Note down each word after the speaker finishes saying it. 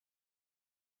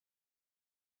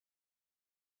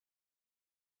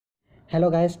Hello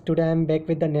guys, today I am back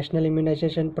with the National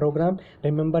Immunization Program.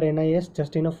 Remember NIS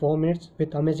just in a 4 minutes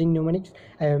with amazing mnemonics.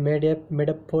 I have made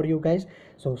up for you guys.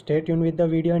 So stay tuned with the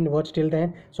video and watch till the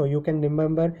end so you can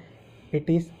remember it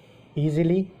is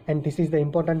easily, and this is the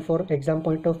important for exam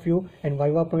point of view and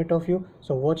Viva point of view.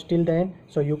 So watch till the end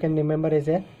so you can remember as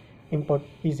a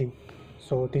easy.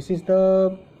 So this is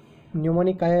the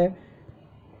mnemonic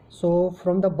so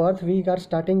from the birth we are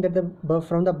starting that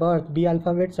from the birth B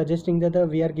alphabet, suggesting that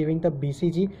we are giving the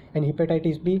BCG and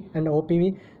hepatitis B and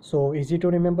OPV. So easy to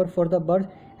remember for the birth.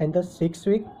 And the 6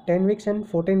 week, 10 weeks and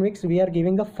 14 weeks we are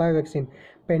giving the 5 vaccine: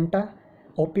 Penta,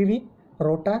 OPV,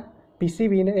 Rota,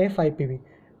 PCV and FIPV.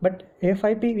 But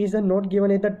FIP is not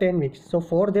given at the 10 weeks. So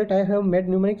for that I have made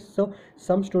mnemonics. So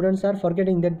some students are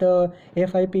forgetting that the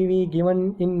FIPV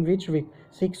given in which week,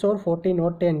 6 or 14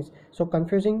 or 10. So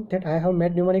confusing that I have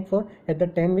made mnemonic for at the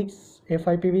 10 weeks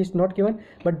FIPV is not given.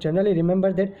 But generally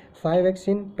remember that 5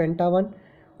 vaccine, Penta 1,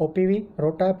 OPV,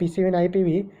 Rota, PCV and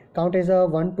IPV count as a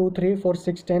 1, 2, 3, 4,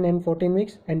 6, 10 and 14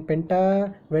 weeks. And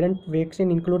pentavalent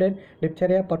vaccine included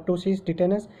diphtheria, pertussis,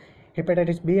 tetanus,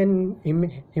 hepatitis B and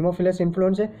Haemophilus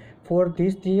influenza. For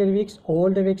these 3 weeks all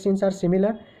the vaccines are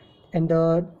similar, and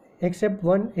except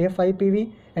one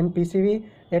FIPV and PCV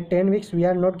at 10 weeks we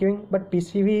are not giving, but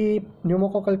PCV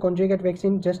pneumococcal conjugate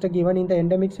vaccine just given in the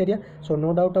endemics area, so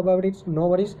no doubt about it, no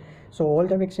worries. So all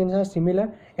the vaccines are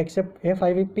similar except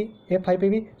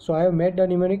FIPV. So I have made the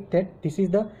mnemonic that this is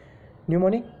the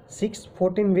mnemonic.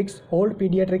 6-14 weeks old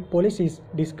pediatric policies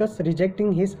discuss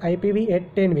rejecting his IPV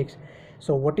at 10 weeks.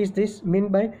 So what is this mean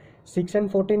by 6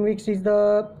 and 14 weeks is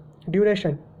the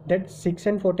duration. That 6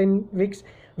 and 14 weeks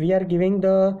we are giving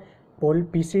the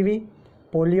PCV,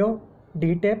 polio,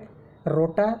 DTaP,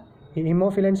 Rota,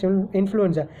 Haemophilus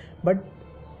influenza. But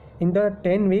in the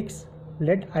 10 weeks,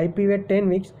 let IPV at 10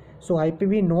 weeks. So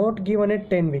IPV not given at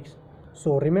 10 weeks.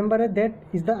 So remember that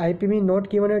is the IPV not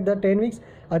given at the 10 weeks.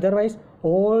 Otherwise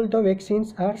all the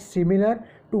vaccines are similar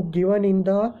to given in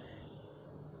the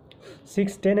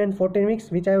 6, 10 and 14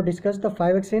 weeks, which I have discussed. The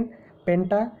 5 vaccine,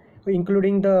 Penta,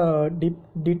 including the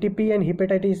DTP and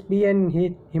hepatitis B and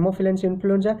Haemophilus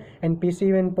influenza and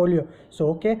PCV and polio. So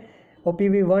okay,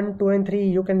 OPV 1, 2 and 3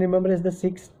 you can remember as the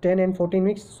 6, 10 and 14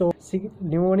 weeks. So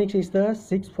mnemonics is the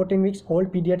 6-14 weeks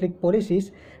old pediatric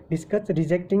policies discuss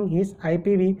rejecting his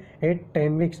IPV at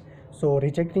 10 weeks. So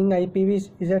rejecting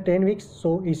IPV is at 10 weeks,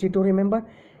 so easy to remember.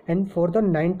 And for the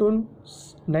 9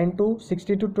 to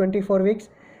 60 to 24 weeks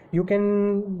you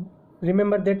can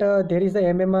remember that there is the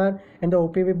MMR and the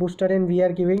OPV booster and we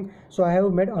are giving. So I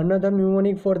have made another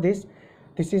mnemonic for this.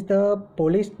 This is the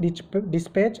police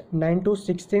dispatch 9 to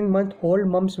 16 month old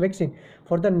mumps vaccine.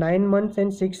 For the 9 months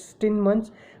and 16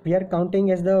 months we are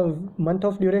counting as the month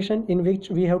of duration in which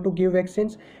we have to give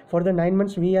vaccines. For the 9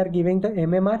 months we are giving the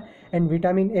MMR and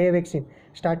vitamin A vaccine,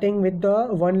 starting with the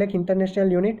 1 lakh international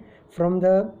unit from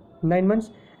the 9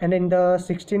 months, and in the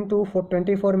 16 to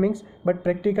 24 weeks. But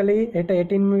practically at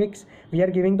 18 weeks we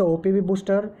are giving the OPV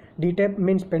booster, DTaP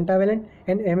means pentavalent,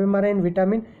 and MMR and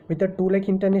vitamin with the 2 lakh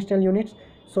international units.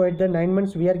 So at the 9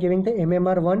 months we are giving the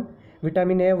MMR 1,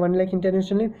 vitamin A 1 lakh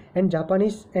international, and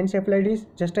Japanese encephalitis,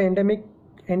 just an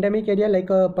endemic area like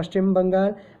Paschim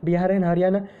Bengal, Bihar and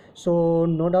Haryana. So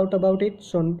no doubt about it,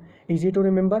 so easy to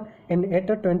remember. And at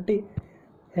a 20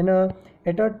 and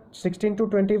at a 16 to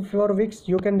 24 weeks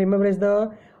you can remember as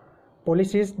the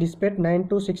policies dispatch 9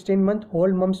 to 16 month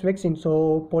old mumps vaccine.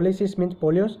 So policies means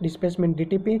polios, dispatch means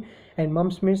DTP, and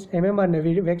mumps means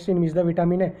MMR vaccine means the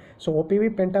vitamin A. So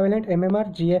OPV pentavalent,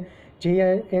 MMR,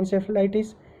 GA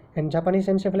encephalitis and Japanese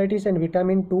encephalitis, and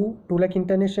vitamin 2 lakh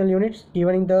international units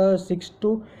given in the 16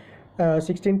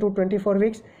 to 24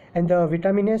 weeks, and the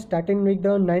vitamin A starting with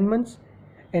the 9 months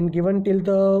and given till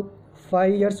the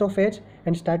 5 years of age,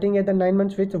 and starting at the 9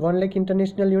 months with 1 lakh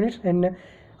international units, and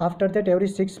after that every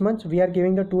 6 months we are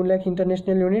giving the 2 lakh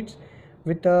international units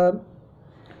with the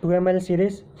 2 ml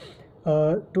series,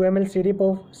 2 ml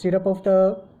syrup of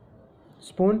the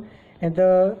spoon. And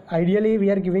ideally we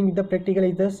are giving the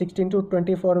practically the 16 to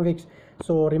 24 weeks.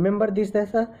 So remember this,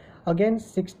 that's again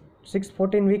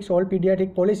 6-14 weeks old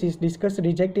pediatric policies discuss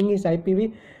rejecting his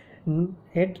IPV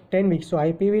at 10 weeks. So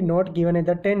IPV not given at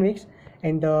the 10 weeks.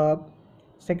 And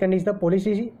second is the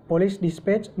police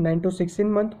dispatch 9 to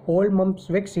 16 month old mumps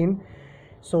vaccine.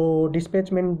 So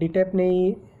dispatch mean DTaP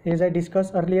nahi, as I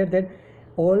discussed earlier that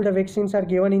all the vaccines are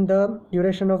given in the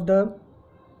duration of the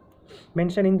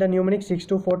mentioned in the mnemonic 6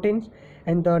 to 14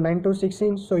 and the 9 to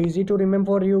 16. So easy to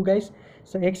remember for you guys.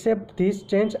 So except this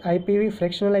change, IPV,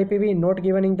 fractional IPV not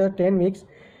given in the 10 weeks.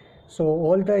 So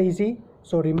all the easy.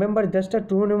 So remember just a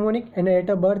 2 mnemonic and at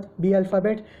a birth B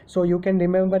alphabet. So you can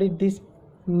remember it this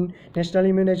national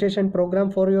immunization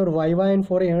program for your viva and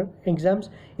for your exams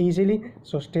easily.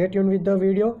 So stay tuned with the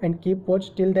video and keep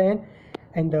watch till the end.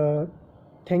 And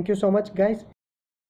thank you so much guys.